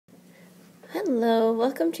Hello,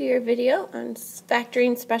 welcome to your video on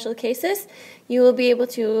factoring special cases. You will be able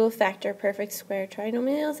to factor perfect square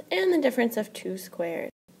trinomials and the difference of two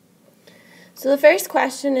squares. So the first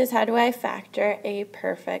question is, how do I factor a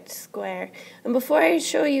perfect square? And before I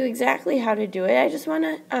show you exactly how to do it, I just want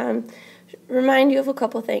to remind you of a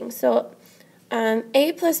couple things. So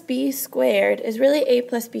a plus b squared is really a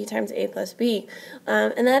plus b times a plus b,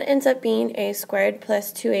 and that ends up being a squared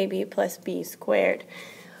plus 2ab plus b squared.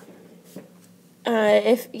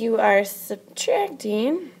 If you are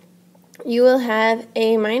subtracting, you will have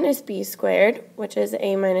a minus b squared, which is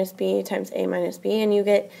a minus b times a minus b, and you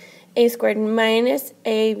get a squared minus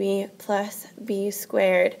ab plus b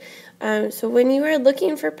squared. So when you are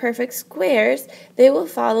looking for perfect squares, they will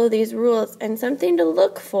follow these rules, and something to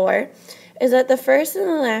look for is that the first and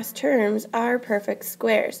the last terms are perfect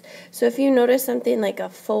squares. So if you notice something like a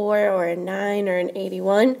 4 or a 9 or an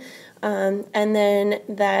 81, and then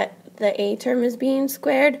that the a term is being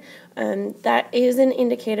squared, that is an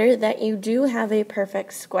indicator that you do have a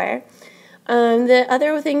perfect square. The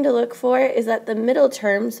other thing to look for is that the middle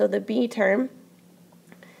term, so the b term,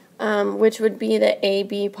 which would be the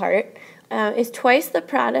ab part, is twice the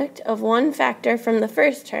product of one factor from the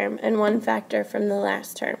first term and one factor from the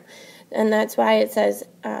last term. And that's why it says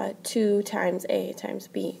 2 times a times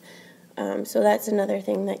b. So that's another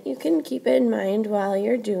thing that you can keep in mind while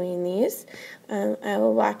you're doing these. I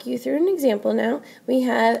will walk you through an example now. We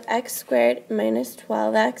have x squared minus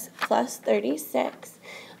 12x plus 36.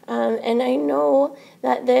 And I know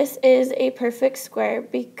that this is a perfect square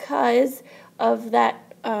because of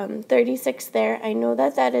that 36 there. I know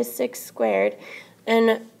that that is 6 squared,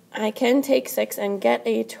 and I can take 6 and get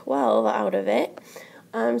a 12 out of it.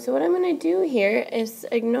 So what I'm going to do here is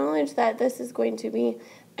acknowledge that this is going to be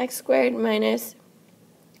x squared minus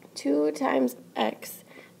 2 times x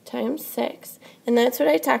times 6. And that's what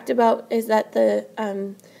I talked about, is that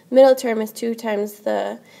the middle term is 2 times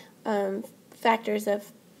the factors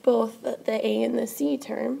of both the a and the c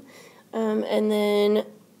term. And then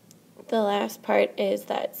the last part is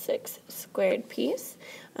that 6 squared piece.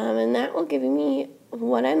 And that will give me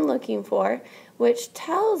what I'm looking for, which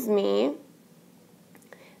tells me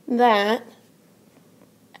that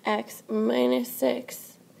x minus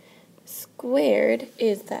 6 squared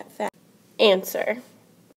is that answer.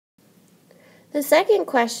 The second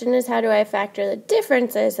question is, how do I factor the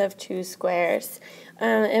differences of two squares?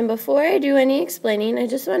 And before I do any explaining, I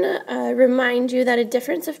just want to remind you that a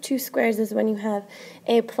difference of two squares is when you have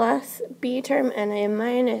a plus b term and a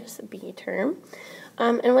minus b term.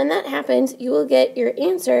 And when that happens, you will get your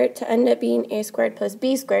answer to end up being a squared plus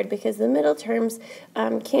b squared, because the middle terms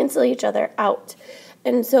cancel each other out.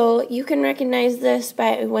 And so you can recognize this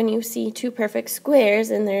by when you see two perfect squares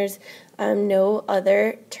and there's no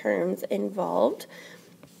other terms involved.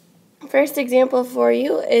 First example for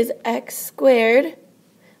you is x squared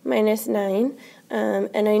minus 9.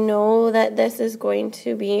 And I know that this is going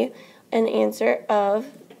to be an answer of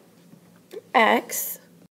x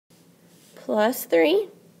plus 3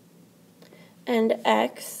 and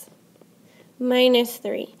x minus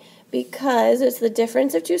 3. Because it's the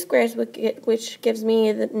difference of two squares, which gives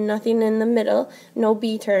me nothing in the middle, no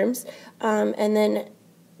b terms, and then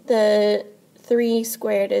the 3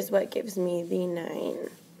 squared is what gives me the 9. I'm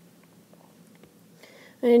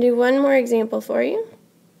going to do one more example for you.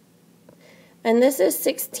 And this is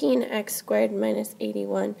 16x squared minus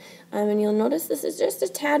 81. And you'll notice this is just a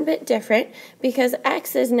tad bit different because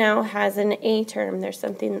x now has an a term. There's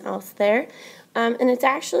something else there. And it's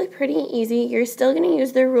actually pretty easy. You're still going to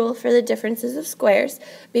use the rule for the differences of squares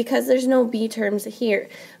because there's no b terms here.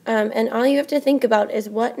 And all you have to think about is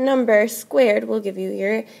what number squared will give you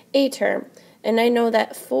your a term. And I know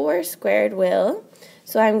that 4 squared will,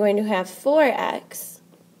 so I'm going to have 4x.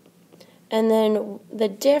 And then the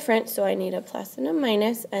difference, so I need a plus and a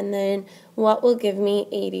minus, and then what will give me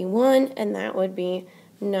 81, and that would be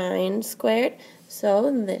 9 squared. So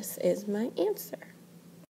this is my answer.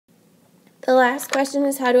 The last question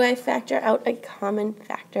is, how do I factor out a common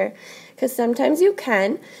factor? Because sometimes you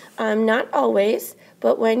can, not always,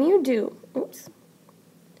 but when you do,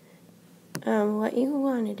 what you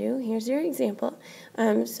want to do, here's your example.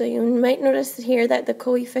 So you might notice here that the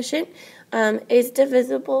coefficient is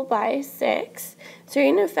divisible by 6. So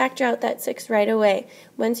you're going to factor out that 6 right away.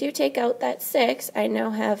 Once you take out that 6, I now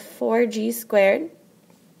have 4g squared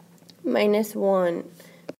minus 1.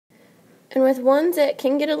 And with ones, it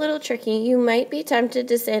can get a little tricky. You might be tempted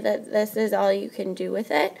to say that this is all you can do with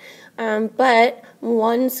it, but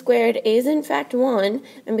 1 squared is in fact 1,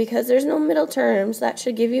 and because there's no middle terms, that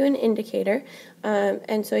should give you an indicator,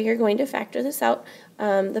 and so you're going to factor this out.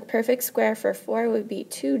 The perfect square for 4 would be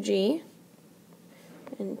 2g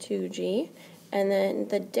and 2g. And then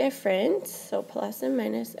the difference, so plus and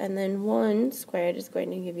minus, and then 1 squared is going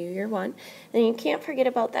to give you your 1. And you can't forget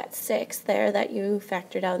about that 6 there that you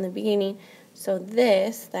factored out in the beginning. So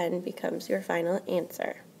this then becomes your final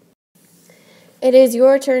answer. It is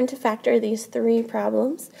your turn to factor these 3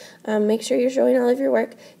 problems. Make sure you're showing all of your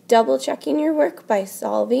work. Double checking your work by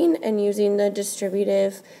solving and using the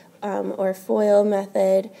distributive or FOIL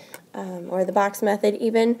method or the box method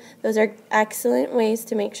even. Those are excellent ways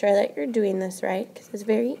to make sure that you're doing this right, because it's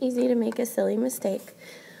very easy to make a silly mistake.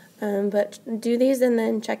 But do these and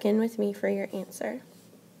then check in with me for your answer.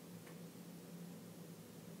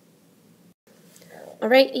 All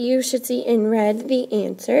right, you should see in red the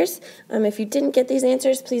answers. If you didn't get these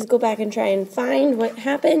answers, please go back and try and find what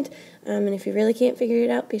happened. And if you really can't figure it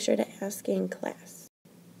out, be sure to ask in class.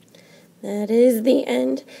 That is the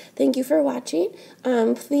end. Thank you for watching.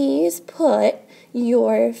 Please put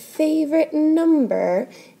your favorite number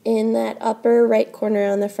in that upper right corner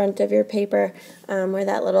on the front of your paper where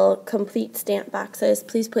that little complete stamp box is.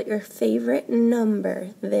 Please put your favorite number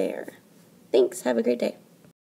there. Thanks. Have a great day.